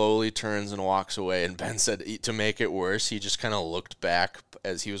just slowly turns and walks away. And Ben said to make it worse, he just kind of looked back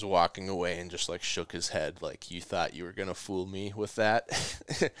as he was walking away and just like shook his head like, you thought you were going to fool me with that?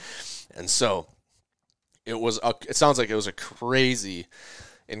 And so it sounds like it was a crazy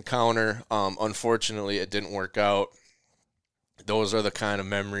encounter. Unfortunately, it didn't work out. Those are the kind of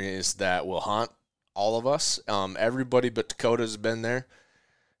memories that will haunt all of us. Everybody but Dakota has been there.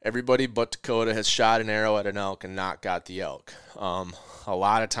 Everybody but Dakota has shot an arrow at an elk and not got the elk. A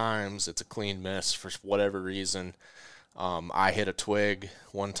lot of times it's a clean miss for whatever reason. I hit a twig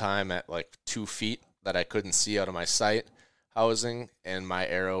one time at like 2 feet that I couldn't see out of my sight housing, and my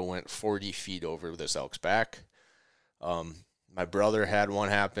arrow went 40 feet over this elk's back. My brother had one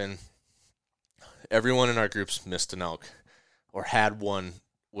happen. Everyone in our groups missed an elk or had one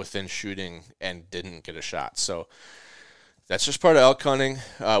within shooting and didn't get a shot. So that's just part of elk hunting.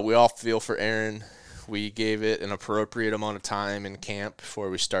 We all feel for Aaron. We gave it an appropriate amount of time in camp before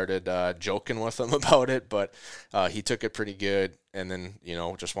we started joking with him about it, but he took it pretty good, and then,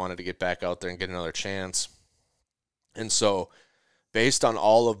 just wanted to get back out there and get another chance. And so based on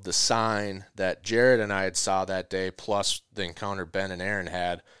all of the sign that Jared and I had saw that day, plus the encounter Ben and Aaron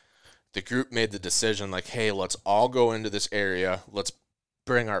had, the group made the decision like, hey, let's all go into this area. Let's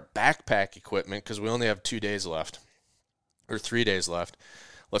bring our backpack equipment because we only have 2 days left or 3 days left.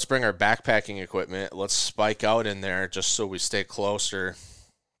 Let's bring our backpacking equipment. Let's spike out in there just so we stay closer.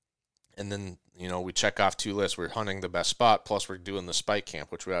 And then, we check off 2 lists. We're hunting the best spot, plus we're doing the spike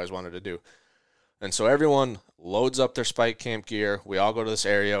camp, which we always wanted to do. And so everyone loads up their spike camp gear. We all go to this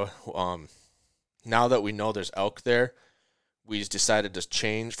area. Now that we know there's elk there, we decided to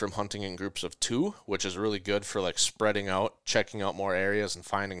change from hunting in groups of 2, which is really good for like spreading out, checking out more areas and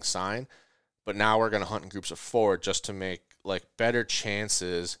finding sign. But now we're going to hunt in groups of 4 just to make like better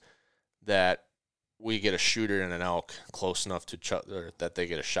chances that we get a shooter and an elk close enough to or that they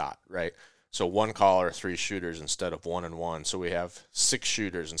get a shot, right? So 1 call or 3 shooters instead of 1 and 1. So we have 6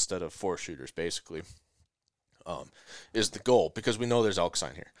 shooters instead of 4 shooters, basically, is the goal because we know there's elk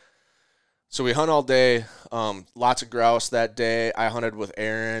sign here. So we hunt all day, lots of grouse that day. I hunted with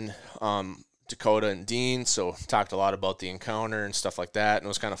Aaron, Dakota, and Dean, so talked a lot about the encounter and stuff like that. And it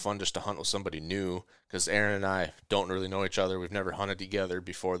was kind of fun just to hunt with somebody new because Aaron and I don't really know each other. We've never hunted together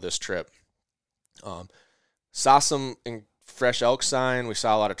before this trip. Saw some fresh elk sign. We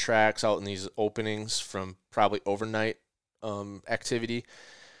saw a lot of tracks out in these openings from probably overnight activity,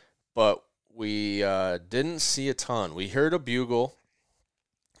 but we didn't see a ton. We heard a bugle.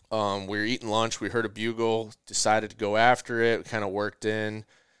 We were eating lunch. We heard a bugle, decided to go after it. We kind of worked in.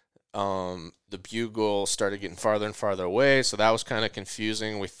 The bugle started getting farther and farther away, so that was kind of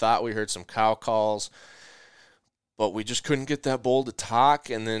confusing. We thought we heard some cow calls, but we just couldn't get that bull to talk.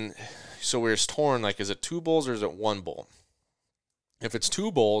 And then, so we were torn, like, is it 2 bulls or is it 1 bull? If it's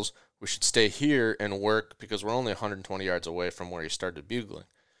 2 bulls, we should stay here and work because we're only 120 yards away from where he started bugling.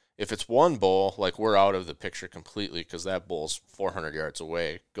 If it's 1 bull, like, we're out of the picture completely because that bull's 400 yards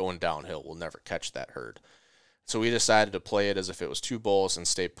away going downhill. We'll never catch that herd. So we decided to play it as if it was 2 bulls and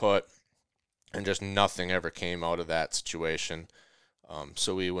stay put, and just nothing ever came out of that situation.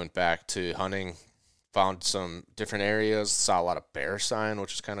 So we went back to hunting, found some different areas, saw a lot of bear sign,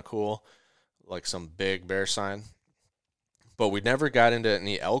 which is kind of cool, like some big bear sign. But we never got into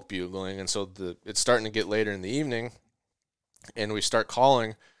any elk bugling, and so it's starting to get later in the evening, and we start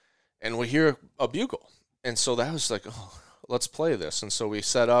calling, and we hear a bugle. And so that was like, oh, let's play this. And so we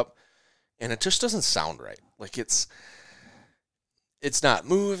set up, and it just doesn't sound right. Like it's not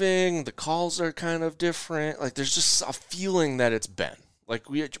moving. The calls are kind of different. Like there's just a feeling that it's Ben. Like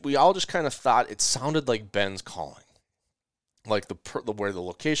we all just kind of thought it sounded like Ben's calling, like where the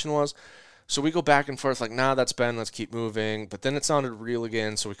location was. So we go back and forth like, nah, that's Ben. Let's keep moving. But then it sounded real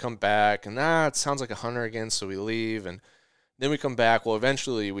again. So we come back and it sounds like a hunter again. So we leave and then we come back. Well,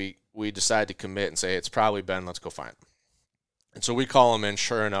 eventually we decide to commit and say it's probably Ben. Let's go find him. And so we call him in.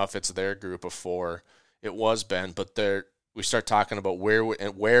 Sure enough, it's their group of 4. It was Ben, but we start talking about where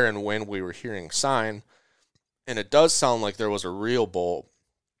and when we were hearing sign, and it does sound like there was a real bull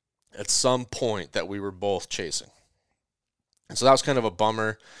at some point that we were both chasing. And so that was kind of a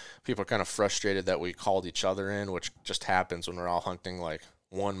bummer. People are kind of frustrated that we called each other in, which just happens when we're all hunting like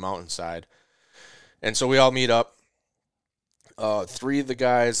one mountainside. And so we all meet up. 3 of the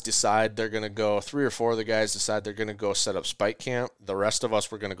guys decide they're going to go, 3 or 4 of the guys decide they're going to go set up spike camp. The rest of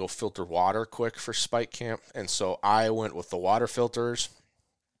us were going to go filter water quick for spike camp. And so I went with the water filters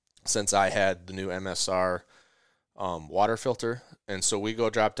since I had the new MSR water filter. And so we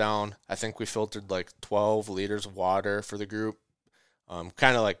go drop down. I think we filtered like 12 liters of water for the group.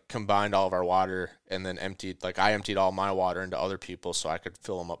 Kind of like combined all of our water and then I emptied all my water into other people so I could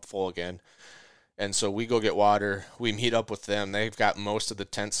fill them up full again. And so we go get water. We meet up with them. They've got most of the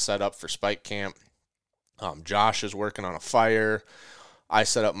tents set up for spike camp. Josh is working on a fire. I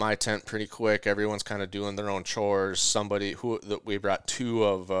set up my tent pretty quick. Everyone's kind of doing their own chores. We brought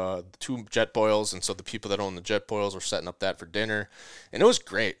 2 jet boils, and so the people that own the jet boils were setting up that for dinner. And it was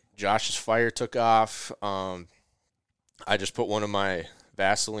great. Josh's fire took off. I just put one of my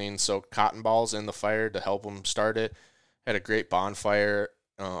Vaseline-soaked cotton balls in the fire to help them start it. Had a great bonfire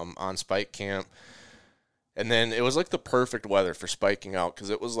on spike camp. And then it was like the perfect weather for spiking out because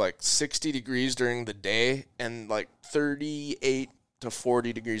it was like 60 degrees during the day and like 38 to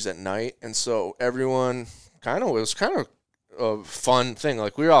 40 degrees at night. And so everyone it was kind of a fun thing.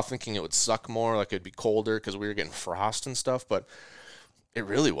 Like we were all thinking it would suck more, like it'd be colder because we were getting frost and stuff, but it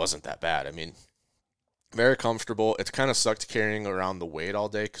really wasn't that bad. I mean, Very comfortable. It's kind of sucked carrying around the weight all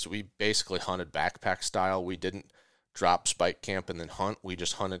day because we basically hunted backpack style. We didn't drop spike camp and then hunt. We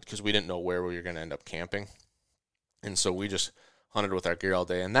just hunted because we didn't know where we were going to end up camping. And so we just hunted with our gear all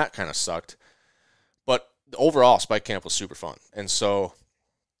day, and that kind of sucked. But overall, spike camp was super fun. And so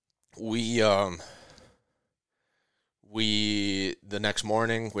the next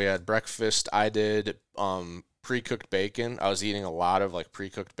morning we had breakfast. I did pre-cooked bacon. I was eating a lot of like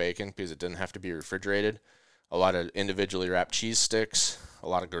pre-cooked bacon because it didn't have to be refrigerated. A lot of individually wrapped cheese sticks, a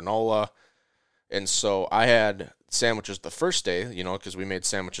lot of granola. And so I had sandwiches the first day, because we made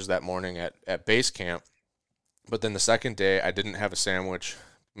sandwiches that morning at base camp. But then the second day I didn't have a sandwich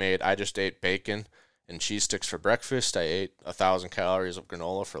made. I just ate bacon and cheese sticks for breakfast. I ate 1,000 calories of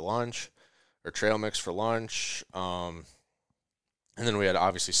granola for lunch, or trail mix for lunch. And then we had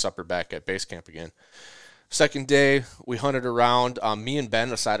obviously supper back at base camp again. Second day, we hunted around. Me and Ben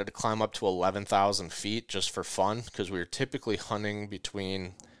decided to climb up to 11,000 feet just for fun because we were typically hunting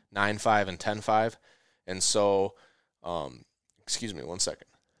between 9.5 and 10.5. And so, excuse me 1 second.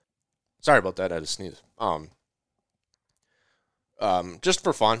 Sorry about that. I had to sneeze. Just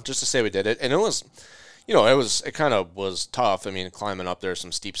for fun, just to say we did it. And it was, it kind of was tough. I mean, climbing up there,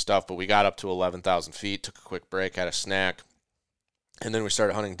 some steep stuff, but we got up to 11,000 feet, took a quick break, had a snack, and then we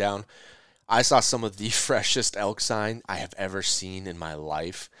started hunting down. I saw some of the freshest elk sign I have ever seen in my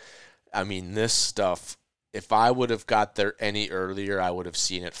life. I mean, this stuff, if I would have got there any earlier, I would have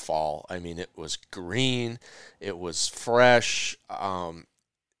seen it fall. I mean, it was green. It was fresh.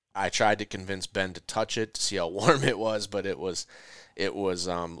 I tried to convince Ben to touch it to see how warm it was, but it was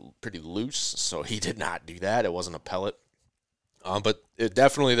pretty loose, so he did not do that. It wasn't a pellet. But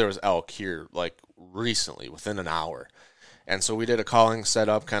there was elk here, like, recently, within an hour. And so we did a calling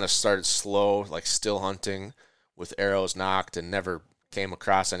setup, kind of started slow, like still hunting with arrows knocked and never came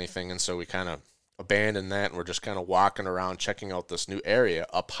across anything. And so we kind of abandoned that and we're just kind of walking around checking out this new area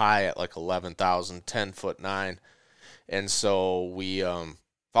up high at like 11,000, 10'9". And so we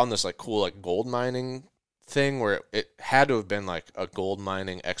found this like cool like gold mining thing where it had to have been like a gold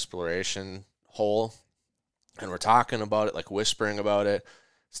mining exploration hole. And we're talking about it, like whispering about it.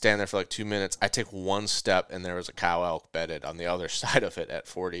 Stand there for like 2 minutes. I take one step, and there was a cow elk bedded on the other side of it at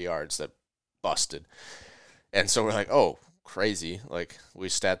 40 yards that busted. And so we're like, oh, crazy. Like, we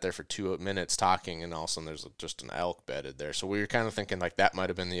sat there for 2 minutes talking, and all of a sudden there's just an elk bedded there. So we were kind of thinking, like, that might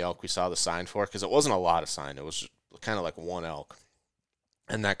have been the elk we saw the sign for, because it wasn't a lot of sign. It was kind of like one elk.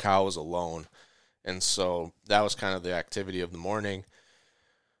 And that cow was alone. And so that was kind of the activity of the morning.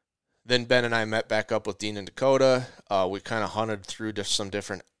 Then Ben and I met back up with Dean and Dakota. We kind of hunted through some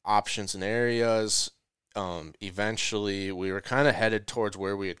different options and areas. Eventually, we were kind of headed towards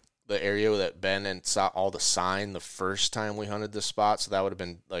the area that Ben and saw all the sign the first time we hunted this spot. So that would have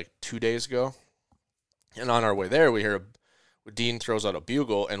been like 2 days ago. And on our way there, we hear Dean throws out a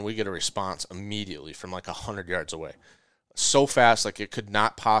bugle, and we get a response immediately from like 100 yards away. So fast, like it could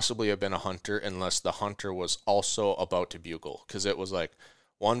not possibly have been a hunter unless the hunter was also about to bugle, because it was like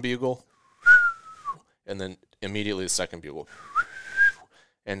one bugle, and then immediately the second bugle.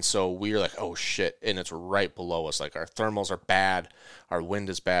 And so we were like, oh, shit, and it's right below us. Like, our thermals are bad, our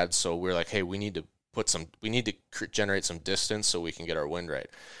wind is bad, so we're like, hey, we need to generate some distance so we can get our wind right.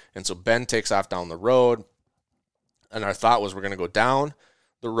 And so Ben takes off down the road, and our thought was we're going to go down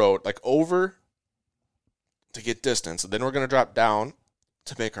the road, like over to get distance, and then we're going to drop down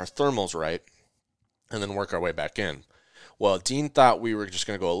to make our thermals right, and then work our way back in. Well, Dean thought we were just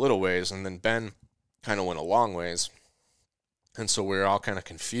going to go a little ways, and then Ben kind of went a long ways. And so we were all kind of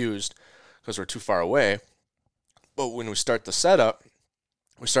confused because we're too far away. But when we start the setup,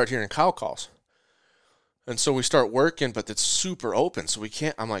 we start hearing cow calls. And so we start working, but it's super open. So we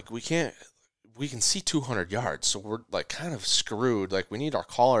can see 200 yards. So we're like kind of screwed. Like, we need our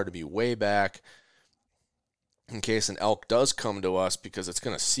caller to be way back in case an elk does come to us, because it's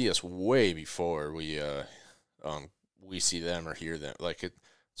going to see us way before we see them or hear them. Like,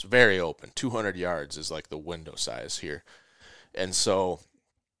 it's very open. 200 yards is like the window size here. And so,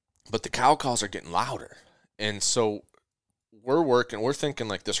 but the cow calls are getting louder. And so we're thinking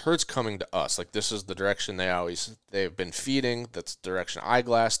like this herd's coming to us. Like, this is the direction they've been feeding. That's the direction I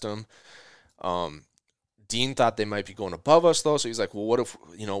glassed them. Dean thought they might be going above us though. So he's like, well, what if,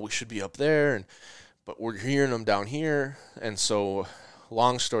 we should be up there? But we're hearing them down here. And so,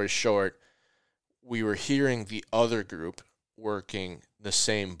 long story short, we were hearing the other group working the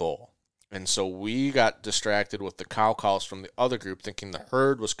same bull. And so we got distracted with the cow calls from the other group, thinking the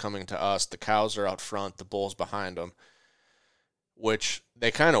herd was coming to us. The cows are out front, the bull's behind them. which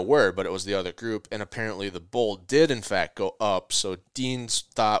they kind of were, but it was the other group. And apparently the bull did in fact go up. So Dean's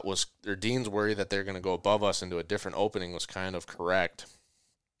worry that they're going to go above us into a different opening was kind of correct.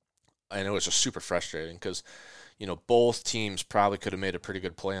 And it was just super frustrating because, you know, both teams probably could have made a pretty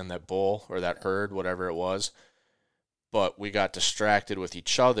good play on that bull or that herd, whatever it was. But we got distracted with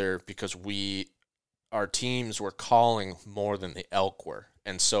each other because our teams were calling more than the elk were.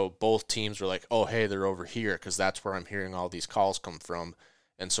 And so both teams were like, oh, hey, they're over here because that's where I'm hearing all these calls come from.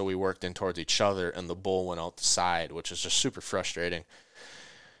 And so we worked in towards each other, and the bull went out the side, which is just super frustrating.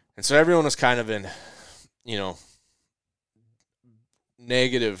 And so everyone was kind of in, you know,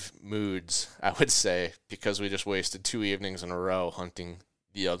 negative moods, I would say, because we just wasted 2 evenings in a row hunting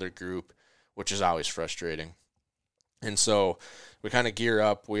the other group, which is always frustrating. And so we kind of gear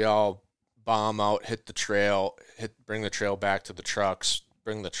up. We all bomb out, hit the trail, bring the trail back to the trucks,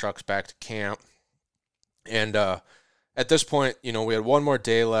 bring the trucks back to camp. And at this point, you know, we had one more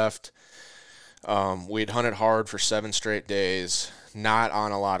day left. We'd hunted hard for 7 straight days, not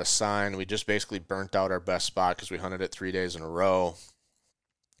on a lot of sign. We just basically burnt out our best spot because we hunted it 3 days in a row.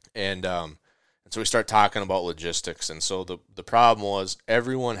 And so we start talking about logistics. And so the problem was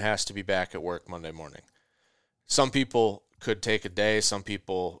everyone has to be back at work Monday morning. Some people could take a day. Some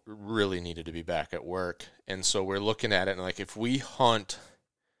people really needed to be back at work. And so we're looking at it and like, if we hunt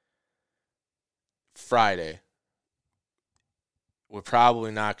Friday, we're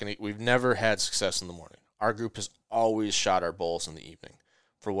probably not going to, we've never had success in the morning. Our group has always shot our bulls in the evening.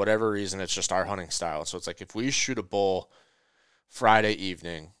 For whatever reason, it's just our hunting style. So it's like, if we shoot a bull Friday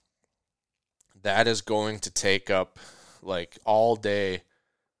evening, that is going to take up like all day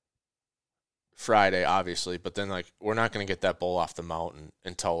Friday, obviously, but then like we're not going to get that bull off the mountain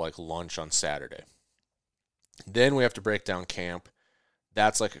until like lunch on Saturday. Then we have to break down camp.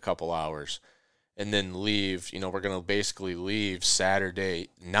 That's like a couple hours. And then leave, you know, we're going to basically leave Saturday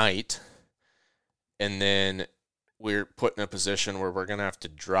night. And then we're put in a position where we're going to have to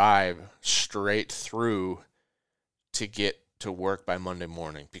drive straight through to get to work by Monday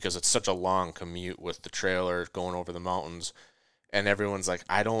morning because it's such a long commute with the trailer going over the mountains. And everyone's like,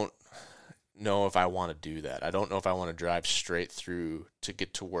 I don't know if I want to do that. I don't know if I want to drive straight through to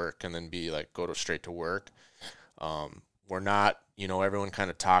get to work and then be like, go straight to work. We're not, you know, everyone kind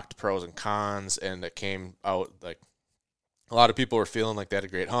of talked pros and cons, and it came out like a lot of people were feeling like they had a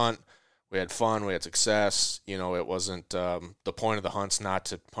great hunt. We had fun. We had success. You know, it wasn't the point of the hunt's not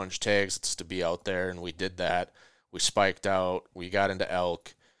to punch tags. It's to be out there, and we did that. We spiked out. We got into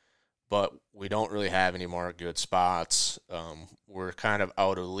elk, but we don't really have any more good spots. We're kind of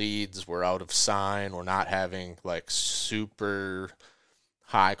out of leads. We're out of sign. We're not having like super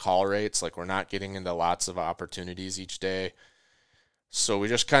high call rates. Like we're not getting into lots of opportunities each day. So we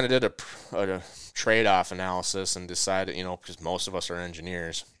just kind of did a trade-off analysis and decided, you know, because most of us are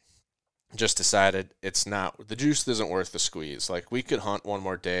engineers, just decided it's not, the juice isn't worth the squeeze. Like we could hunt one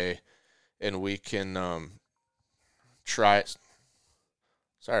more day and we can try it.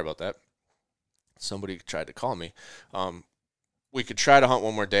 Sorry about that. Somebody tried to call me. We could try to hunt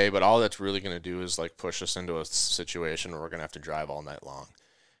one more day, but all that's really going to do is like push us into a situation where we're going to have to drive all night long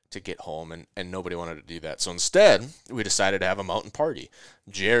to get home, and nobody wanted to do that. So instead, we decided to have a mountain party.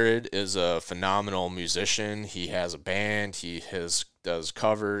 Jared is a phenomenal musician. He has a band. He does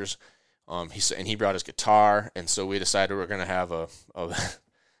covers. He brought his guitar, and so we decided we were going to have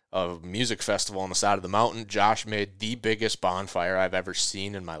a music festival on the side of the mountain. Josh made the biggest bonfire I've ever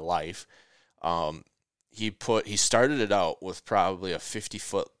seen in my life. He started it out with probably a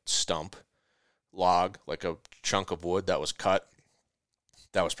 50-foot stump log, like a chunk of wood that was cut.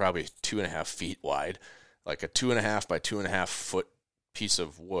 That was probably 2.5 feet wide, like a 2.5 by 2.5 foot piece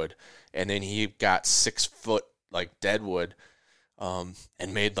of wood. And then he got 6 foot like dead wood,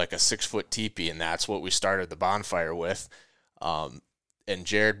 and made like a 6-foot teepee. And that's what we started the bonfire with. And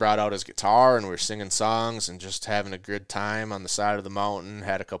Jared brought out his guitar, and we were singing songs and just having a good time on the side of the mountain,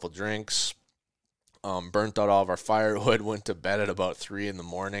 had a couple drinks, burnt out all of our firewood, went to bed at about 3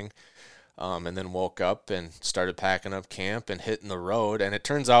 a.m, and then woke up and started packing up camp and hitting the road. And it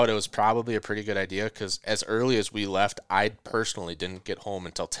turns out it was probably a pretty good idea because as early as we left, I personally didn't get home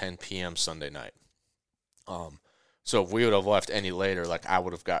until 10 p.m. Sunday night. So if we would have left any later, like I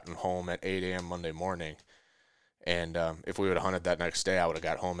would have gotten home at 8 a.m. Monday morning. And if we would have hunted that next day, I would have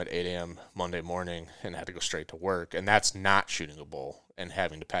got home at 8 a.m. Monday morning and had to go straight to work. And that's not shooting a bull and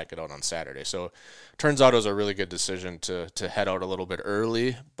having to pack it out on Saturday. So it turns out it was a really good decision to head out a little bit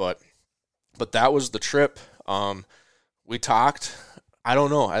early, but that was the trip. We talked. I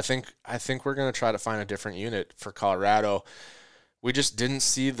don't know. I think we're going to try to find a different unit for Colorado we just didn't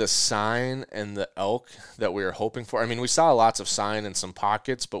see the sign and the elk that we were hoping for. I mean, we saw lots of sign in some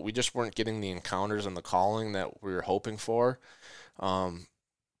pockets, but we just weren't getting the encounters and the calling that we were hoping for.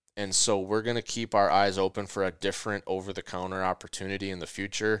 And so we're going to keep our eyes open for a different over-the-counter opportunity in the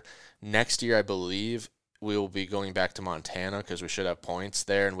future. Next year, I believe, we will be going back to Montana because we should have points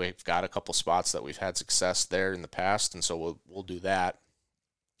there, and we've got a couple spots that we've had success there in the past, and so we'll do that.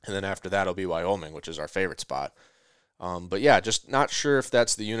 And then after that, it'll be Wyoming, which is our favorite spot. But yeah, just not sure if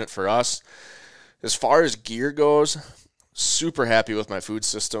that's the unit for us. As far as gear goes, super happy with my food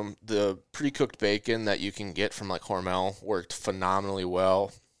system. The pre-cooked bacon that you can get from like Hormel worked phenomenally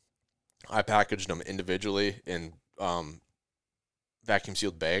well. I packaged them individually in vacuum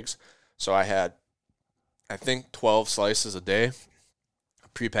sealed bags. So I had, I think, 12 slices a day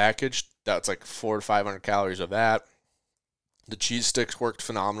pre-packaged. That's like 400 to 500 calories of that. The cheese sticks worked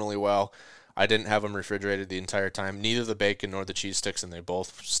phenomenally well. I didn't have them refrigerated the entire time, neither the bacon nor the cheese sticks, and they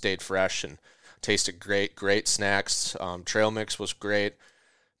both stayed fresh and tasted great. Great snacks. Trail mix was great.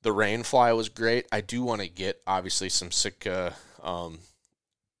 The rain fly was great. I do want to get, obviously, some Sitka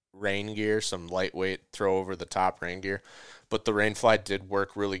rain gear, some lightweight throw over the top rain gear, but the rain fly did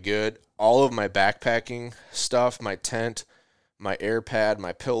work really good. All of my backpacking stuff, my tent, my air pad,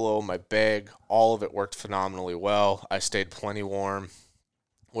 my pillow, my bag, all of it worked phenomenally well. I stayed plenty warm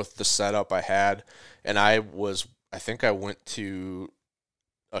with the setup I had, and I think I went to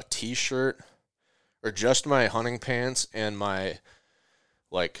a t-shirt or just my hunting pants and my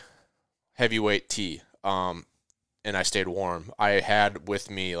like heavyweight tee, and I stayed warm. I had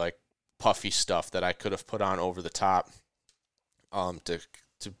with me like puffy stuff that I could have put on over the top to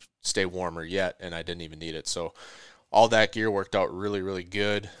stay warmer yet, and I didn't even need it. So all that gear worked out really, really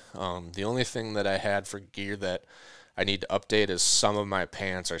good. The only thing that I had for gear that I need to update is some of my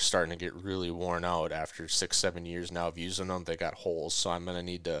pants are starting to get really worn out after 6-7 years now of using them. They got holes, so I'm going to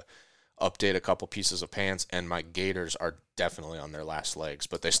need to update a couple pieces of pants, and my gaiters are definitely on their last legs.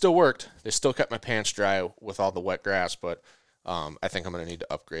 But they still worked. They still kept my pants dry with all the wet grass, but I think I'm going to need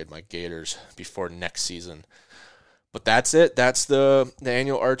to upgrade my gaiters before next season. But that's it. That's the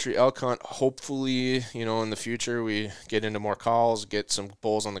annual archery elk hunt. Hopefully, in the future we get into more calls, get some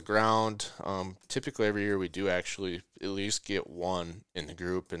bulls on the ground. Typically every year we do actually at least get one in the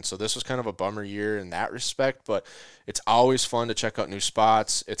group. And so this was kind of a bummer year in that respect, but it's always fun to check out new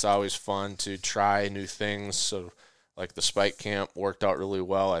spots. It's always fun to try new things. So like the spike camp worked out really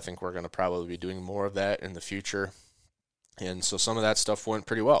well. I think we're going to probably be doing more of that in the future. And so some of that stuff went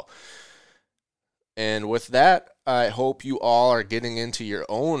pretty well. And with that, I hope you all are getting into your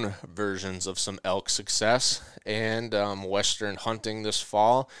own versions of some elk success and Western hunting this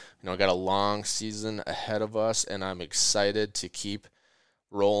fall. I got a long season ahead of us, and I'm excited to keep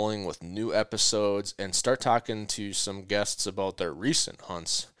rolling with new episodes and start talking to some guests about their recent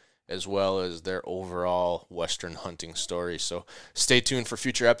hunts as well as their overall Western hunting story. So stay tuned for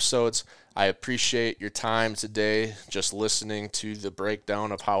future episodes. I appreciate your time today just listening to the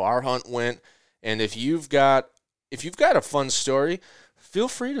breakdown of how our hunt went. And if you've got a fun story, feel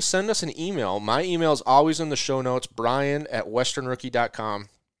free to send us an email. My email is always in the show notes, brian@westernrookie.com.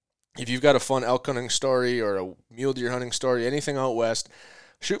 If you've got a fun elk hunting story or a mule deer hunting story, anything out west,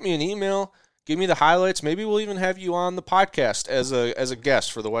 shoot me an email. Give me the highlights. Maybe we'll even have you on the podcast as a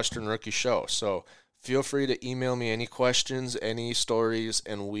guest for the Western Rookie Show. So feel free to email me any questions, any stories,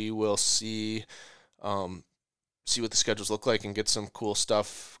 and we will see what the schedules look like and get some cool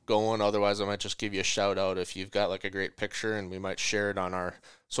stuff going. Otherwise, I might just give you a shout out if you've got like a great picture, and we might share it on our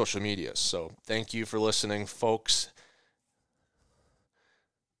social medias. So thank you for listening, folks,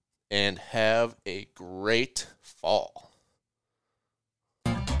 and have a great fall.